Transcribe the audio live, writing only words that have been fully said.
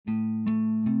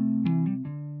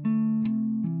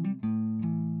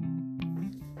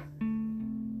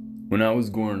When I was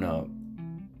growing up,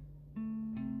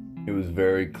 it was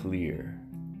very clear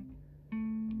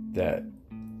that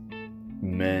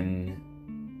men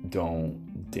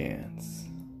don't dance.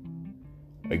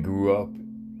 I grew up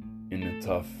in a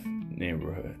tough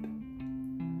neighborhood.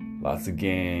 Lots of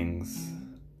gangs,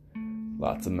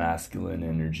 lots of masculine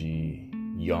energy,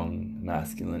 young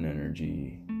masculine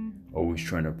energy, always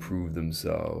trying to prove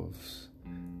themselves,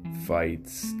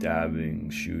 fights, stabbing,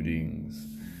 shootings,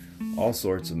 all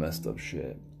sorts of messed up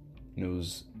shit. And it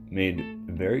was made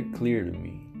very clear to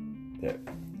me that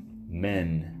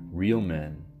men, real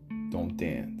men, don't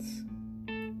dance.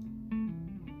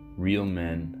 Real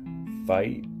men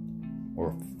fight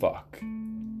or fuck.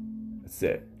 That's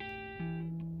it.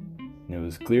 And it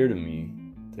was clear to me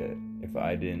that if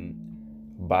I didn't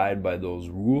abide by those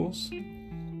rules,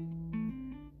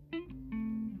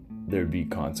 there'd be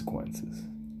consequences.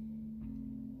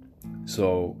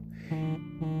 So,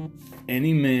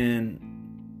 any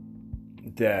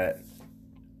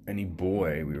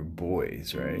boy, we were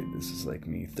boys, right? This is like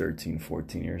me, 13,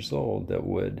 14 years old, that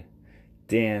would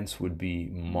dance would be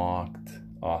mocked,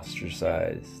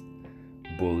 ostracized,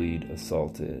 bullied,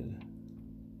 assaulted.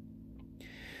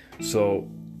 So,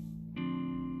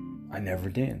 I never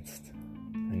danced.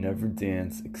 I never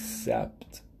danced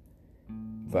except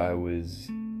if I was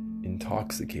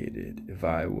intoxicated, if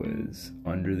I was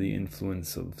under the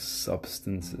influence of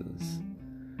substances.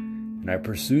 And I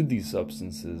pursued these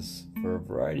substances for a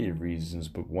variety of reasons,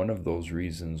 but one of those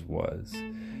reasons was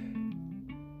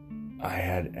I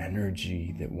had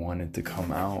energy that wanted to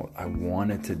come out. I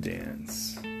wanted to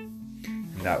dance.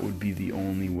 And that would be the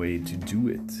only way to do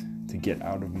it, to get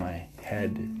out of my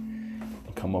head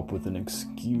and come up with an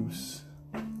excuse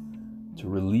to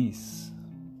release.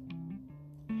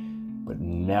 But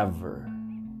never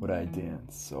would I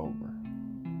dance sober.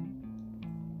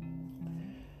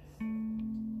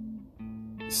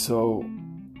 So,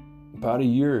 about a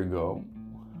year ago,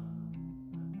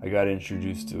 I got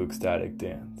introduced to ecstatic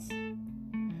dance.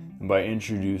 And by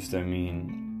introduced, I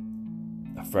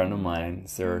mean a friend of mine,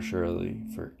 Sarah Shirley,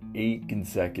 for 8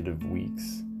 consecutive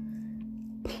weeks,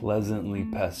 pleasantly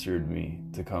pestered me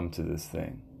to come to this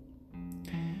thing.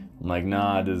 I'm like,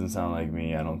 nah, it doesn't sound like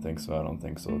me. I don't think so.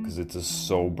 Because it's a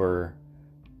sober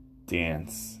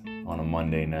dance on a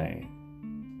Monday night.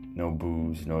 No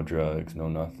booze, no drugs, no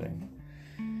nothing.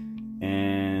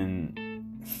 And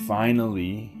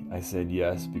finally, I said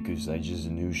yes because I just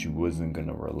knew she wasn't going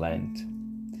to relent.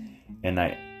 And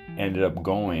I ended up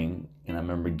going, and I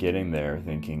remember getting there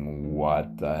thinking,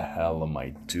 what the hell am I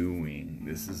doing?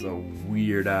 This is a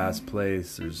weird-ass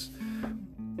place. There's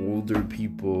older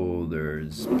people,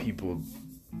 there's people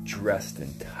dressed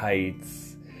in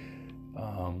tights,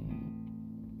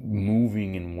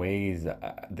 moving in ways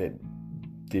that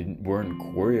weren't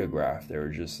choreographed. They were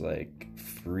just like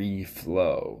free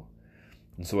flow.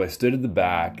 And so I stood at the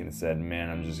back and said, man,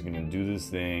 I'm just gonna do this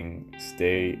thing,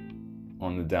 stay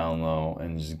on the down low,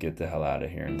 and just get the hell out of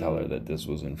here and tell her that this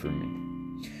wasn't for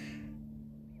me.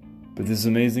 But this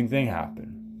amazing thing happened.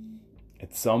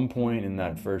 At some point in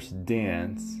that first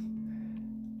dance,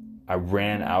 I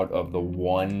ran out of the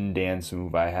one dance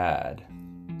move I had.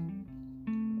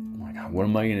 I'm like, what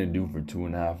am I going to do for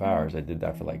 2.5 hours? I did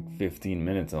that for like 15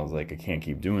 minutes, and I was like, I can't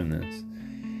keep doing this.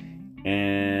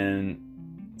 And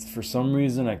for some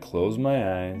reason, I closed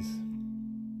my eyes,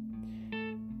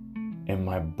 and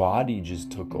my body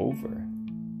just took over.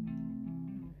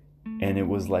 And it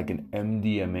was like an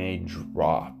MDMA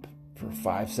drop. For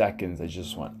 5 seconds, I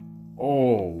just went,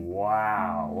 oh,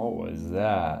 wow, what was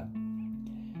that?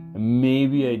 And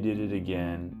maybe I did it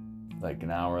again like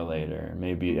an hour later.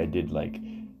 Maybe I did like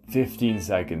 15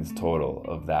 seconds total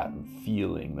of that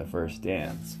feeling, the first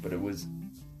dance. But it was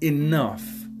enough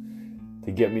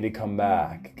to get me to come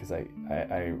back because I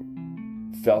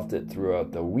felt it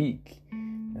throughout the week.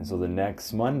 And so the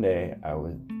next Monday, I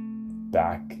was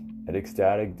back at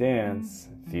ecstatic dance,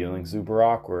 feeling super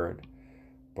awkward.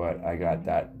 But I got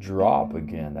that drop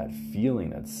again, that feeling,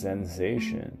 that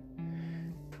sensation,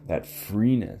 that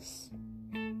freeness.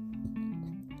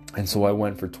 And so I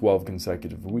went for 12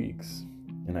 consecutive weeks.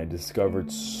 And I discovered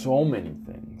so many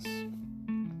things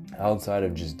outside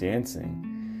of just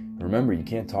dancing. Remember, you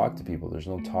can't talk to people. There's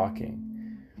no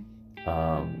talking.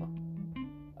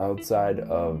 Outside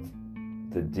of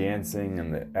the dancing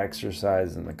and the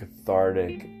exercise and the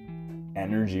cathartic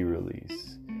energy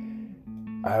release,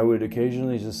 I would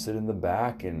occasionally just sit in the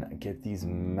back and get these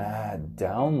mad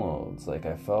downloads. Like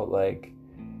I felt like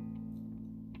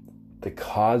the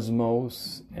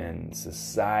cosmos and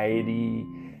society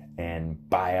and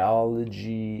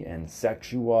biology and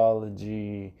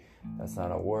sexuology. That's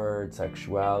not a word.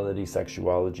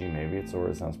 Sexuology, maybe it's a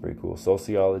word. It sounds pretty cool.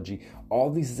 Sociology.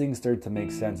 All these things started to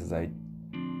make sense as I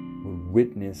would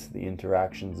witness the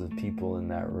interactions of people in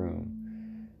that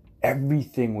room.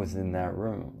 Everything was in that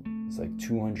room. It's like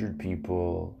 200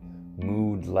 people,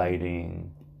 mood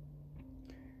lighting.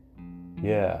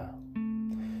 Yeah.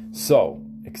 So,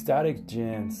 ecstatic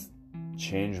dance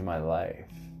changed my life.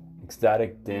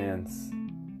 Ecstatic dance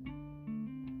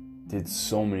did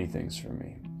so many things for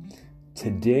me.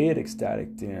 Today at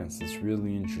ecstatic dance, this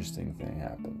really interesting thing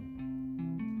happened.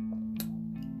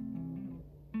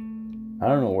 I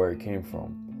don't know where it came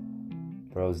from,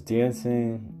 but I was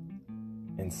dancing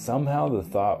and somehow the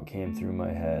thought came through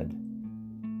my head,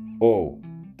 oh,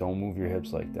 don't move your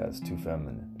hips like that, it's too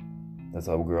feminine. That's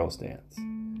how girls dance.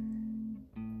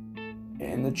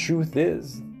 And the truth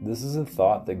is, this is a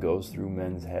thought that goes through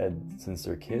men's heads since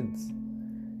they're kids.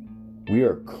 We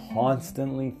are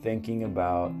constantly thinking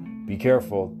about, be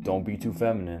careful, don't be too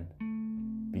feminine.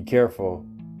 Be careful,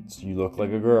 you look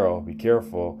like a girl. Be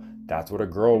careful, that's what a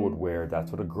girl would wear.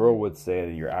 That's what a girl would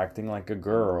say, you're acting like a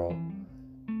girl.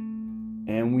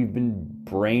 And we've been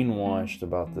brainwashed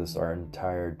about this our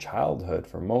entire childhood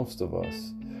for most of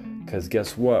us. Because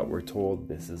guess what? We're told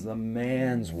this is a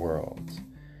man's world.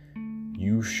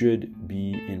 You should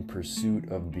be in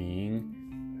pursuit of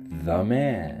being the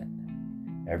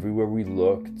man. Everywhere we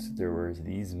looked, there were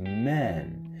these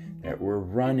men that were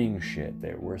running shit,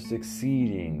 that were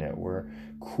succeeding, that were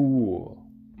cool.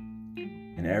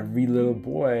 And every little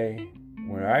boy,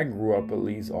 when I grew up at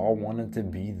least, all wanted to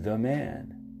be the man.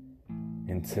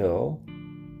 Until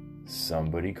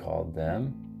somebody called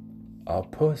them a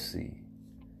pussy.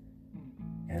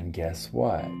 And guess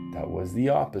what? That was the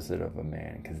opposite of a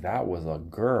man, because that was a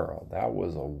girl. That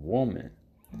was a woman.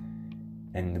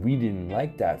 And we didn't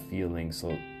like that feeling,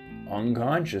 so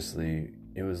unconsciously,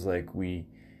 it was like we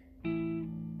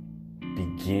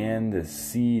began the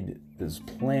seed that's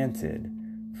planted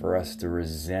for us to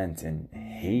resent and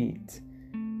hate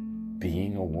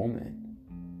being a woman.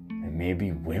 And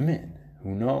maybe women,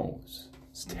 who knows?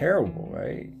 It's terrible,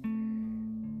 right?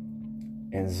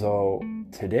 And so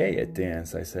today at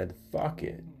dance, I said, fuck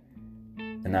it.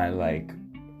 And I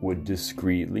would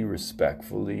discreetly,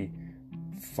 respectfully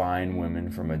find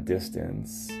women from a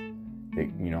distance.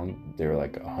 They were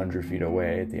like 100 feet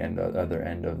away at the other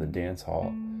end of the dance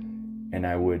hall. And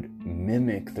I would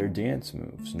mimic their dance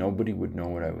moves. Nobody would know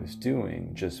what I was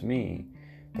doing, just me.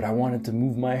 But I wanted to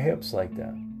move my hips like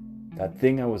them. That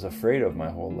thing I was afraid of my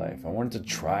whole life. I wanted to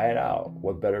try it out.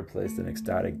 What better place than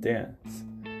ecstatic dance?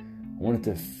 I wanted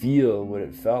to feel what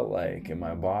it felt like in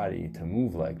my body to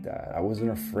move like that. I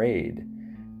wasn't afraid.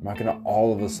 I'm not going to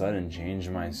all of a sudden change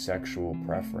my sexual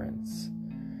preference.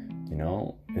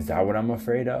 Is that what I'm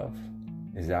afraid of?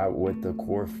 Is that what the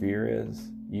core fear is,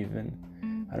 even?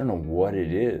 I don't know what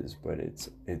it is, but it's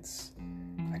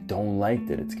I don't like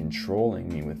that it's controlling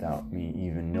me without me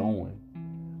even knowing.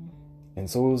 And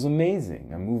so it was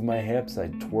amazing. I moved my hips, I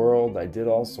twirled, I did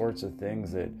all sorts of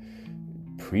things that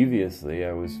previously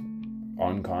I was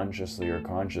unconsciously or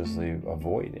consciously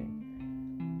avoiding.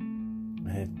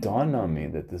 And it dawned on me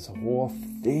that this whole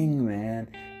thing, man,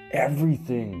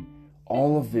 everything,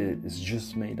 all of it is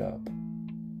just made up.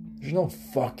 There's no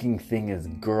fucking thing as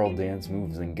girl dance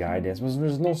moves and guy dance moves.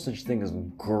 There's no such thing as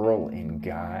girl and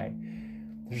guy.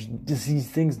 These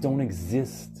things don't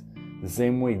exist. The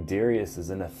same way Darius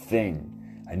isn't a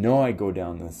thing. I know I go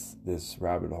down this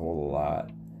rabbit hole a lot,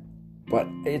 but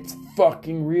it's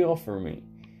fucking real for me.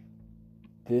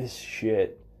 This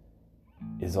shit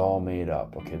is all made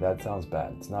up. Okay, that sounds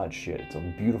bad. It's not shit. It's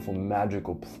a beautiful,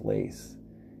 magical place.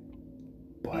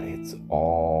 But it's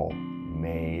all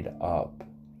made up.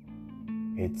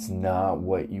 It's not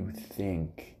what you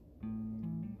think.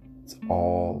 It's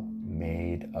all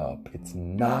made up. It's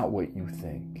not what you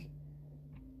think.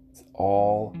 It's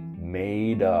all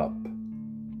made up.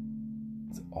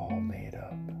 It's all made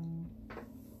up.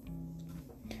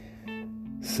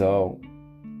 So,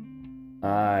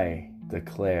 I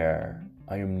declare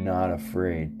I am not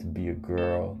afraid to be a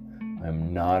girl. I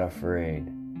am not afraid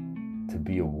to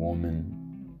be a woman.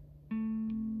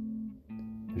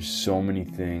 There's so many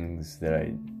things that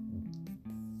I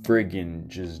friggin'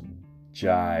 just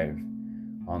jive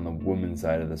on the women's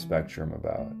side of the spectrum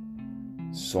about.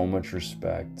 So much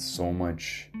respect, so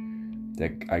much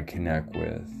that I connect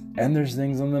with. And there's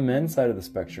things on the men's side of the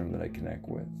spectrum that I connect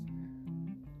with.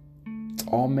 It's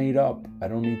all made up. I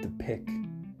don't need to pick.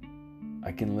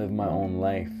 I can live my own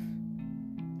life.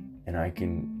 And I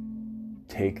can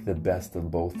take the best of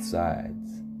both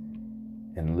sides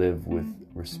and live with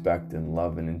respect and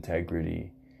love and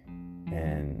integrity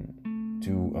and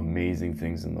do amazing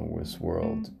things in this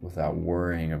world without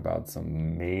worrying about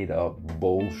some made up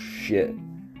bullshit.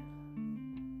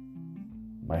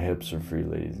 My hips are free,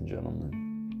 ladies and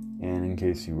gentlemen. And in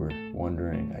case you were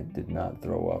wondering, I did not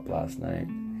throw up last night,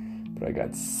 but I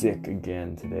got sick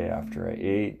again today after I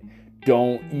ate.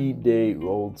 Don't eat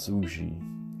day-old sushi.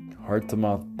 Heart to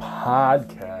Mouth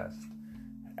Podcast,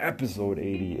 episode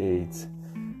 88.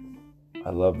 I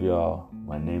love y'all.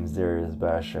 My name's Darius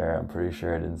Bashar. I'm pretty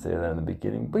sure I didn't say that in the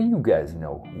beginning, but you guys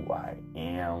know who I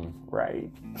am,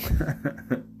 right?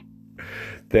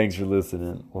 Thanks for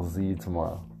listening. We'll see you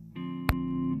tomorrow.